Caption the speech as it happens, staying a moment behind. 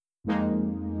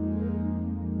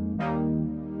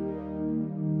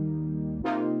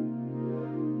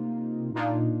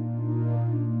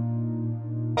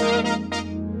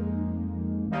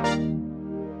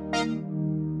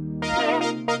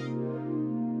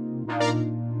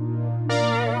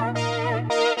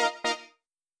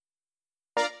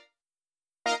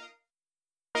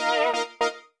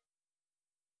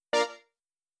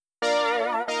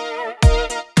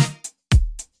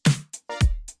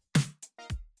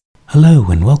Hello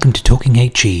and welcome to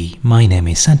TalkingHE. My name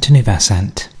is Santanu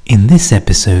Vasant. In this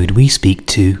episode we speak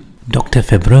to Dr.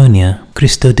 Fevronia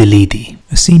Christodoulidi,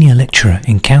 a senior lecturer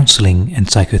in counselling and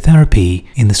psychotherapy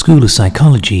in the School of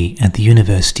Psychology at the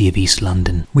University of East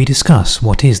London. We discuss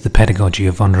what is the pedagogy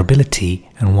of vulnerability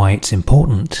and why it's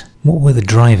important, what were the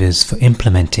drivers for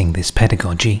implementing this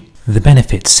pedagogy, the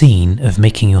benefits seen of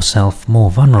making yourself more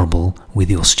vulnerable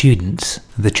with your students,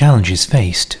 the challenges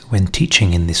faced when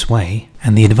teaching in this way,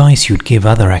 and the advice you'd give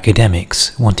other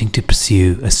academics wanting to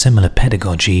pursue a similar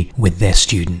pedagogy with their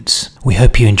students. We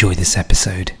hope you enjoy this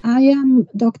episode. I am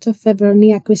Dr.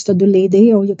 Fevronia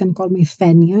Christodoulidi, or you can call me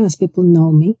Fenia, as people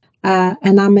know me.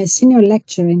 And I'm a senior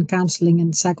lecturer in counselling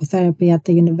and psychotherapy at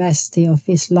the University of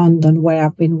East London, where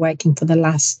I've been working for the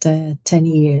last 10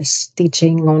 years,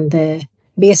 teaching on the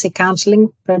BSc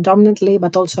counselling predominantly,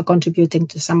 but also contributing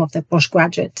to some of the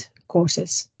postgraduate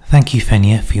courses. Thank you,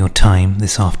 Fenia, for your time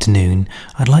this afternoon.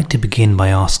 I'd like to begin by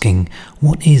asking,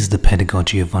 what is the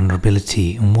pedagogy of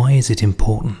vulnerability and why is it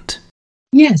important?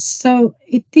 Yes, so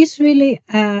it is really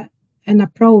an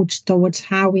approach towards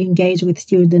how we engage with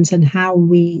students and how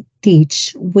we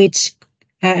teach, which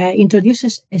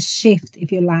introduces a shift,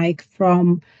 if you like,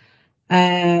 from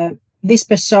this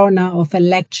persona of a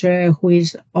lecturer who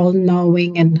is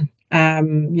all-knowing and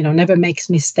never makes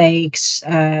mistakes,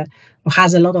 or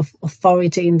has a lot of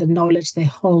authority in the knowledge they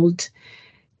hold,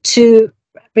 to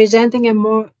presenting a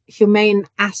more humane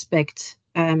aspect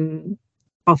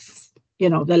of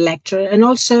the lecture, and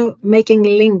also making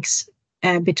links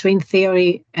between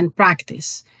theory and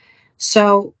practice.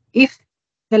 So if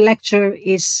the lecturer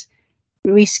is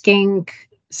risking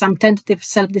some tentative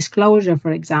self-disclosure,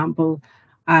 for example,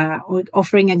 or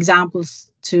offering examples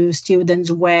to students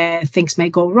where things may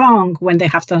go wrong when they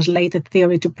have translated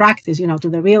theory to practice, to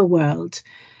the real world,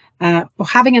 or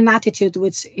having an attitude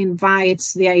which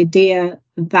invites the idea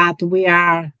that we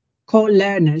are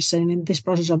co-learners and in this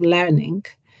process of learning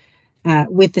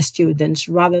with the students,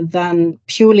 rather than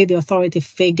purely the authority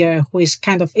figure who is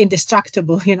kind of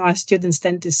indestructible, as students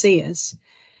tend to see us.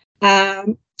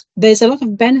 There's a lot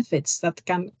of benefits that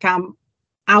can come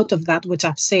out of that, which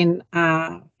I've seen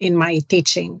in my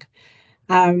teaching.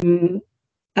 And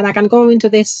I can go into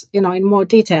this, in more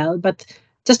detail, but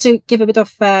just to give a bit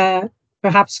of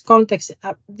perhaps context,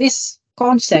 this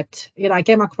concept, I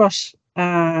came across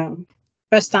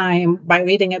first time by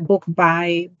reading a book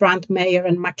by Brand Mayer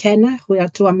and McKenna, who are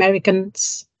two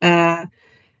Americans. They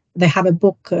have a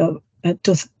book, a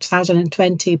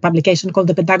 2020 publication called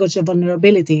The Pedagogy of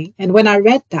Vulnerability. And when I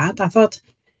read that, I thought,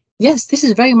 yes, this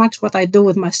is very much what I do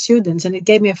with my students. And it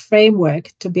gave me a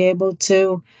framework to be able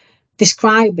to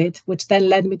describe it, which then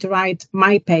led me to write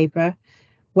my paper,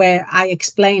 where I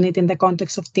explain it in the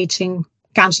context of teaching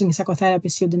counseling psychotherapy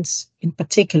students in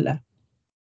particular.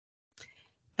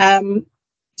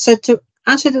 So to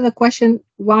answer to the question,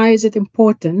 why is it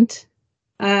important?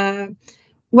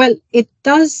 Well, it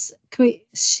does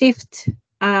shift.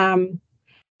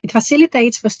 It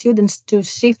facilitates for students to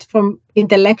shift from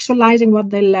intellectualizing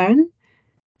what they learn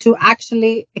to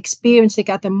actually experiencing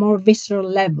at a more visceral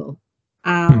level.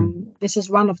 This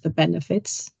is one of the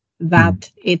benefits,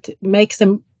 that it makes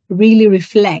them really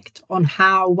reflect on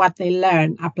how what they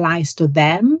learn applies to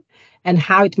them and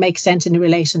how it makes sense in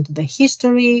relation to the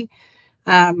history,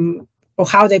 or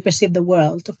how they perceive the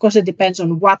world. Of course, it depends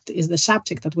on what is the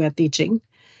subject that we are teaching.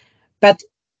 But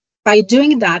by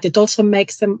doing that, it also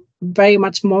makes them very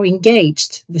much more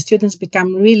engaged. The students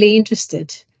become really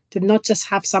interested to not just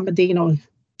have somebody,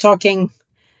 talking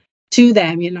to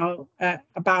them,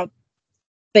 about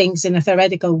things in a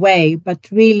theoretical way, but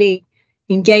really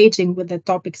engaging with the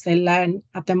topics they learn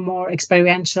at a more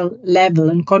experiential level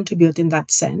and contribute in that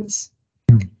sense.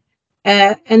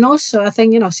 And also, I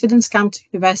think, students come to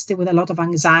university with a lot of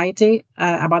anxiety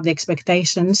about the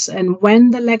expectations. And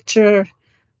when the lecturer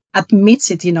admits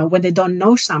it, when they don't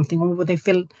know something, or when they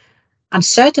feel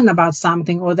uncertain about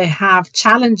something, or they have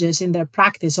challenges in their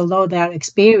practice, although they are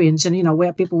experienced, and,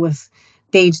 we're people with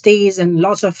PhDs and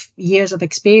lots of years of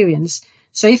experience.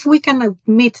 So if we can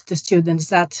admit to students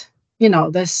that,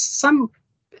 there's some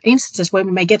instances where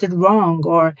we may get it wrong,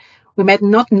 or we may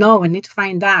not know and need to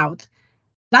find out,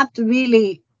 that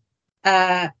really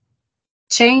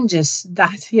changes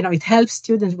that, it helps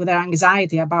students with their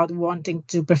anxiety about wanting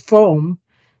to perform,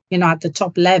 at the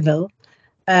top level,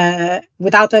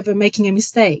 without ever making a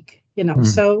mistake,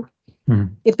 So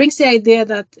it brings the idea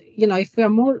that, if we are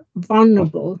more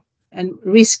vulnerable and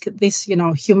risk this,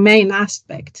 humane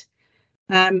aspect,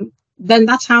 then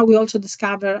that's how we also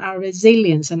discover our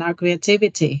resilience and our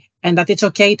creativity, and that it's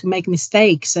okay to make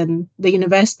mistakes. And the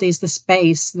university is the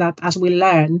space that, as we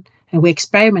learn and we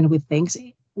experiment with things,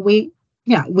 we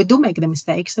do make the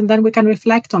mistakes, and then we can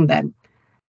reflect on them.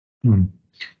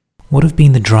 What have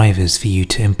been the drivers for you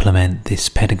to implement this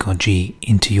pedagogy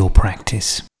into your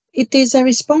practice? It is a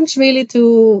response really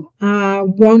to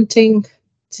wanting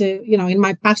to, in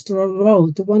my pastoral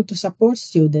role, to want to support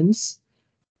students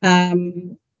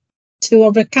to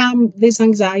overcome this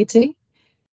anxiety.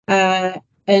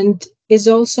 And is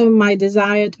also my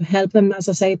desire to help them, as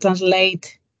I say,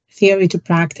 translate theory to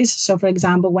practice. So, for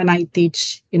example, when I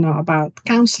teach, about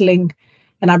counseling,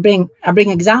 and I bring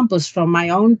examples from my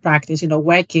own practice,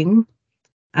 working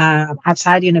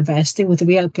outside university with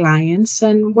real clients,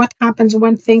 and what happens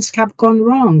when things have gone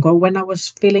wrong, or when I was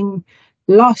feeling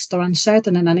lost or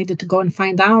uncertain and I needed to go and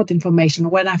find out information,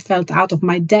 when I felt out of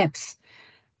my depth.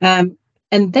 And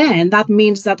then that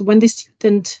means that when the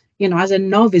student, as a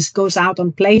novice, goes out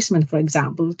on placement, for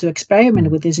example, to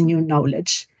experiment with this new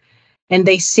knowledge, and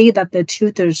they see that the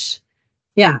tutors,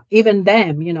 even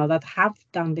them, that have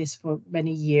done this for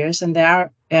many years, and they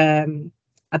are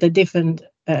at a different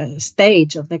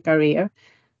stage of their career,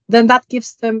 then that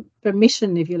gives them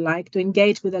permission, if you like, to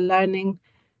engage with the learning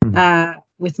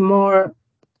with more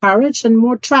courage and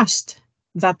more trust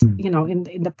that,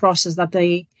 in the process, that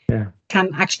they can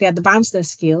actually advance their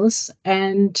skills,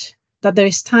 and that there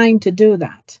is time to do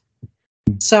that.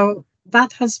 So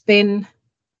that has been,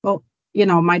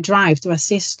 my drive to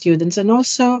assist students. And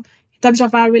also in terms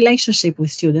of our relationship with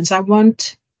students, I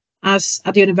want us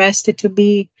at the university to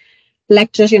be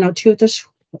lecturers, tutors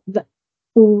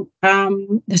who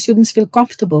the students feel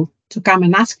comfortable to come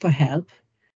and ask for help,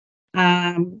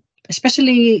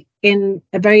 especially in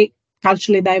a very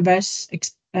culturally diverse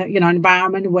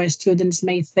environment where students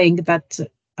may think that,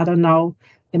 I don't know,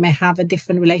 they may have a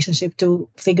different relationship to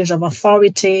figures of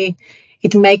authority.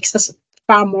 It makes us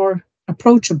far more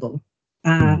approachable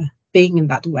being in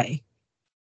that way.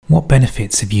 What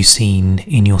benefits have you seen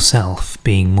in yourself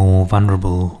being more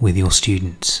vulnerable with your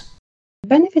students?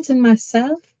 Benefits in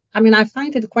myself? I mean, I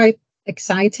find it quite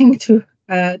exciting to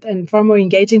and far more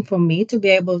engaging for me to be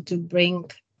able to bring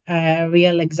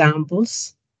real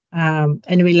examples and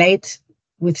relate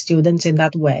with students in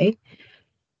that way.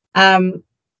 And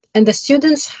the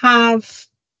students have,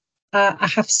 I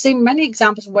have seen many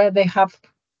examples where they have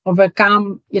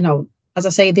overcome, as I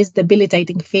say, these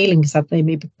debilitating feelings that they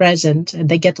may be present, and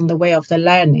they get in the way of the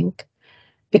learning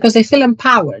because they feel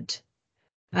empowered.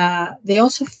 They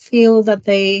also feel that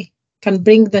they can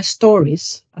bring their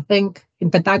stories. I think in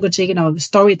pedagogy, the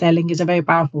storytelling is a very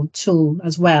powerful tool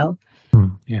as well.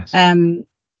 Yes. And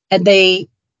they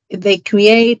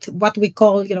create what we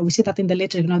call, we see that in the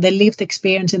literature, the lived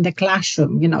experience in the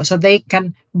classroom, so they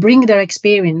can bring their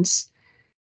experience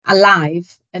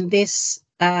alive, and this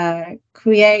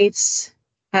creates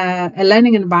a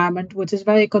learning environment which is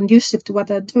very conducive to what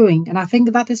they're doing. And I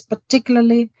think that is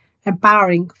particularly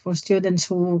empowering for students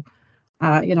who,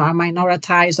 are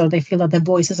minoritized, or they feel that their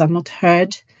voices are not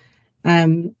heard.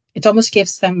 It almost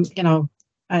gives them,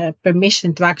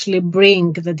 permission to actually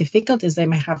bring the difficulties they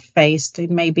may have faced. It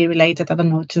may be related, I don't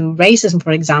know, to racism,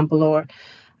 for example, or,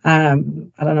 I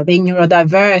don't know, being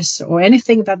neurodiverse, or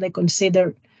anything that they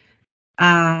consider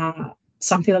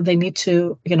something that they need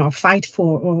to, fight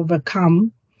for or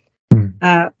overcome.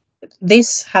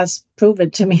 This has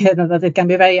proven to me that it can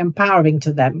be very empowering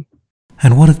to them.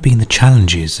 And what have been the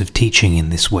challenges of teaching in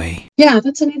this way? Yeah,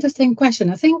 that's an interesting question.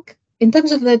 I think in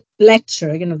terms of the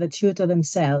lecturer, the tutor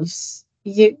themselves,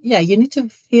 you need to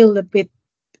feel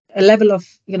a level of,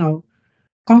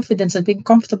 confidence and being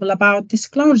comfortable about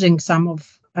disclosing some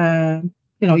of,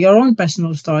 your own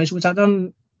personal stories, which I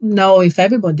don't know if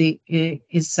everybody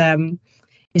is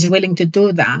willing to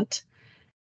do that.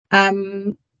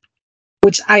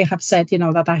 Which I have said,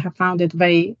 that I have found it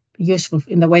very useful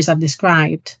in the ways I've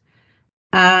described.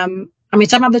 Some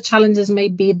of the challenges may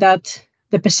be that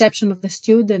the perception of the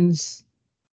students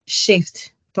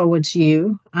shift towards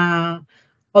you.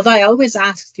 Although I always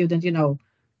ask students,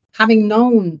 having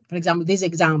known, for example, these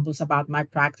examples about my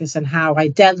practice and how I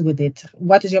dealt with it,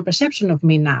 what is your perception of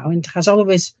me now? And it has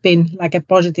always been like a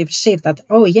positive shift that,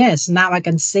 oh, yes, now I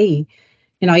can see,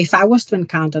 if I was to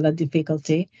encounter that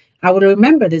difficulty, I would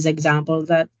remember this example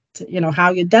that,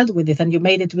 how you dealt with it, and you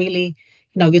made it really,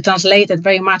 you translate it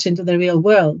very much into the real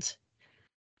world.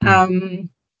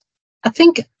 I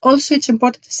think also it's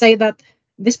important to say that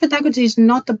this pedagogy is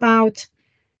not about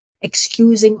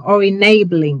excusing or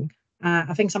enabling.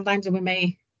 I think sometimes we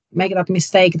may make that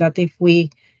mistake that it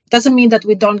doesn't mean that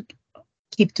we don't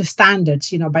keep to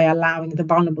standards, by allowing the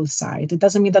vulnerable side. It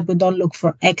doesn't mean that we don't look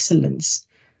for excellence.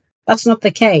 That's not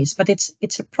the case, but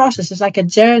it's a process. It's like a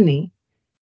journey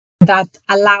that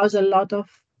allows a lot of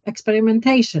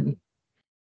experimentation.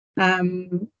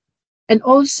 And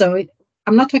also,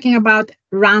 I'm not talking about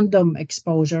random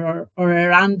exposure or a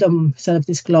random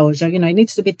self-disclosure. It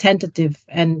needs to be tentative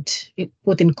and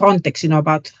put in context,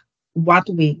 about what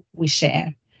we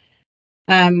share.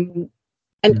 And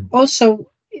also,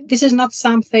 this is not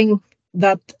something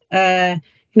that,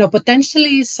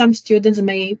 potentially some students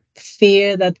may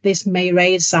fear that this may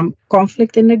raise some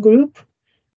conflict in the group,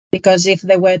 because if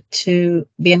they were to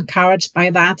be encouraged by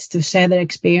that to share their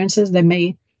experiences, there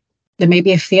may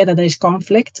be a fear that there is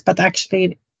conflict. But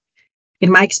actually,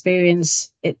 in my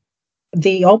experience,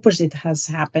 the opposite has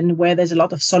happened, where there's a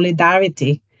lot of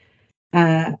solidarity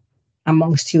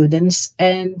among students,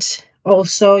 and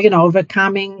also,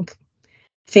 overcoming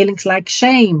feelings like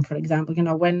shame, for example,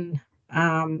 when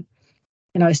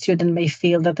a student may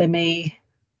feel that they may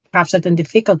have certain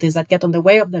difficulties that get on the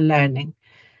way of the learning.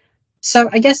 So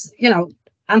I guess,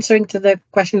 answering to the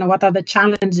question of what are the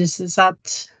challenges, is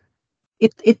that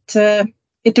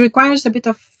it requires a bit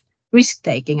of risk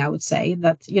taking, I would say,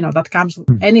 that, that comes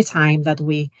any time that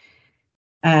we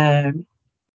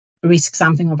risk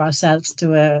something of ourselves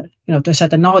to a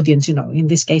certain audience. In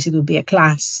this case, it would be a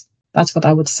class. That's what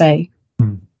I would say.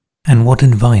 And what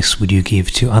advice would you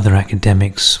give to other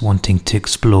academics wanting to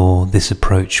explore this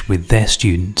approach with their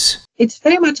students? It's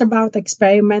very much about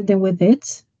experimenting with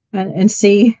it and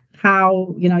see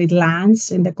how, it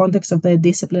lands in the context of the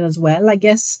discipline as well. I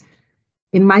guess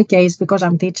in my case, because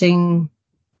I'm teaching,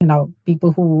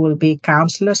 people who will be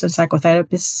counselors and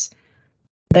psychotherapists,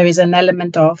 there is an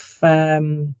element of,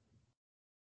 we're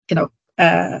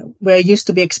used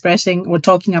to be expressing or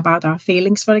talking about our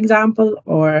feelings, for example,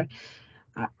 or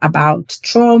about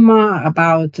trauma,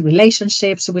 about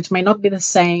relationships, which may not be the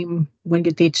same when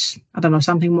you teach,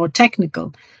 something more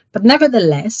technical. But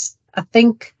nevertheless, I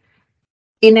think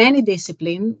in any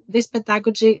discipline, this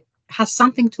pedagogy has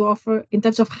something to offer in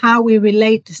terms of how we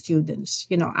relate to students.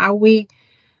 Are we,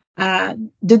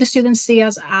 do the students see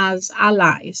us as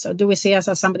allies, or do we see us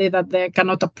as somebody that they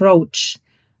cannot approach?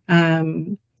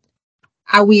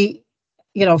 Are we,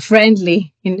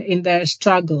 friendly in their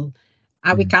struggle?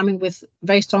 Are we coming with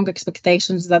very strong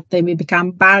expectations that they may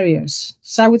become barriers?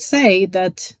 So I would say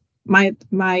that my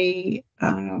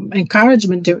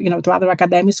encouragement to other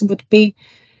academics would be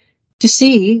to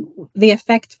see the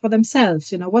effect for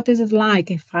themselves. What is it like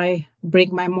if I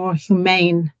bring my more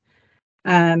humane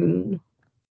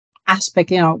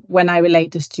aspect, when I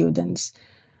relate to students?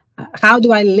 How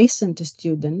do I listen to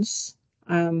students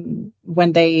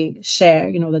when they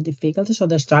share, the difficulties or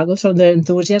the struggles or the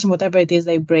enthusiasm, whatever it is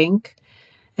they bring?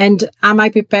 And am I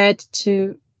prepared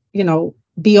to,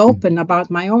 be open about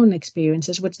my own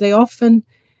experiences, which they often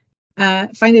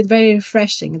find it very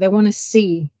refreshing. They want to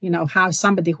see, how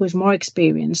somebody who is more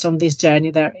experienced on this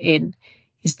journey they're in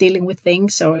is dealing with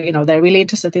things, or, they're really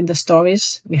interested in the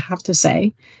stories we have to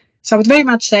say. So I would very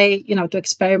much say, to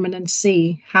experiment and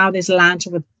see how this lands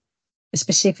with a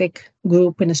specific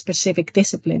group in a specific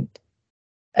discipline.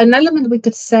 An element we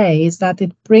could say is that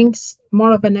it brings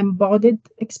more of an embodied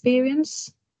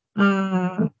experience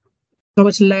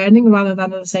towards learning, rather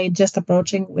than, let's say, just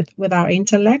approaching with our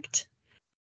intellect.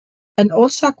 And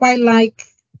also I quite like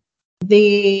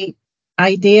the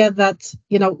idea that,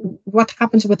 what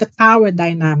happens with the power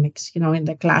dynamics, in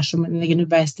the classroom, in the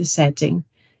university setting.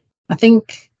 I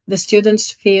think the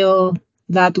students feel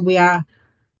that we are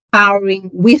powering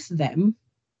with them,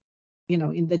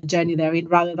 in the journey they're in,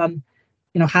 rather than,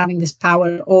 having this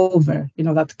power over,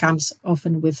 that comes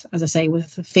often with, as I say,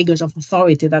 with figures of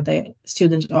authority that the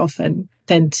students often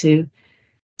tend to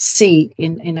see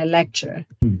in a lecture.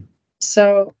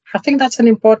 So I think that's an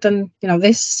important,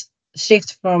 this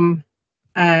shift from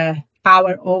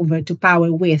power over to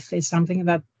power with is something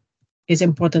that is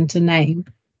important to name.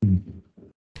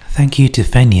 Thank you to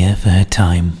Fevronia for her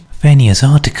time. Fevronia's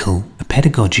article, A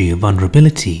Pedagogy of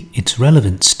Vulnerability, Its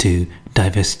Relevance to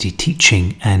Diversity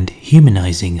Teaching and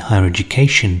Humanizing Higher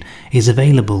Education, is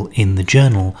available in the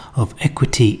Journal of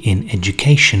Equity in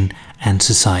Education and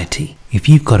Society. If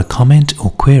you've got a comment or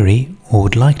query, or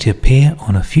would like to appear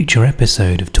on a future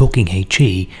episode of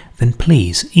TalkingHE, then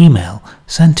please email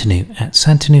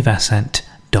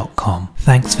santanu@santanuvasant.com.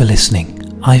 Thanks for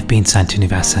listening. I've been Santanu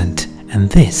Vasant, and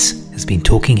this has been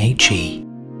Talking HE.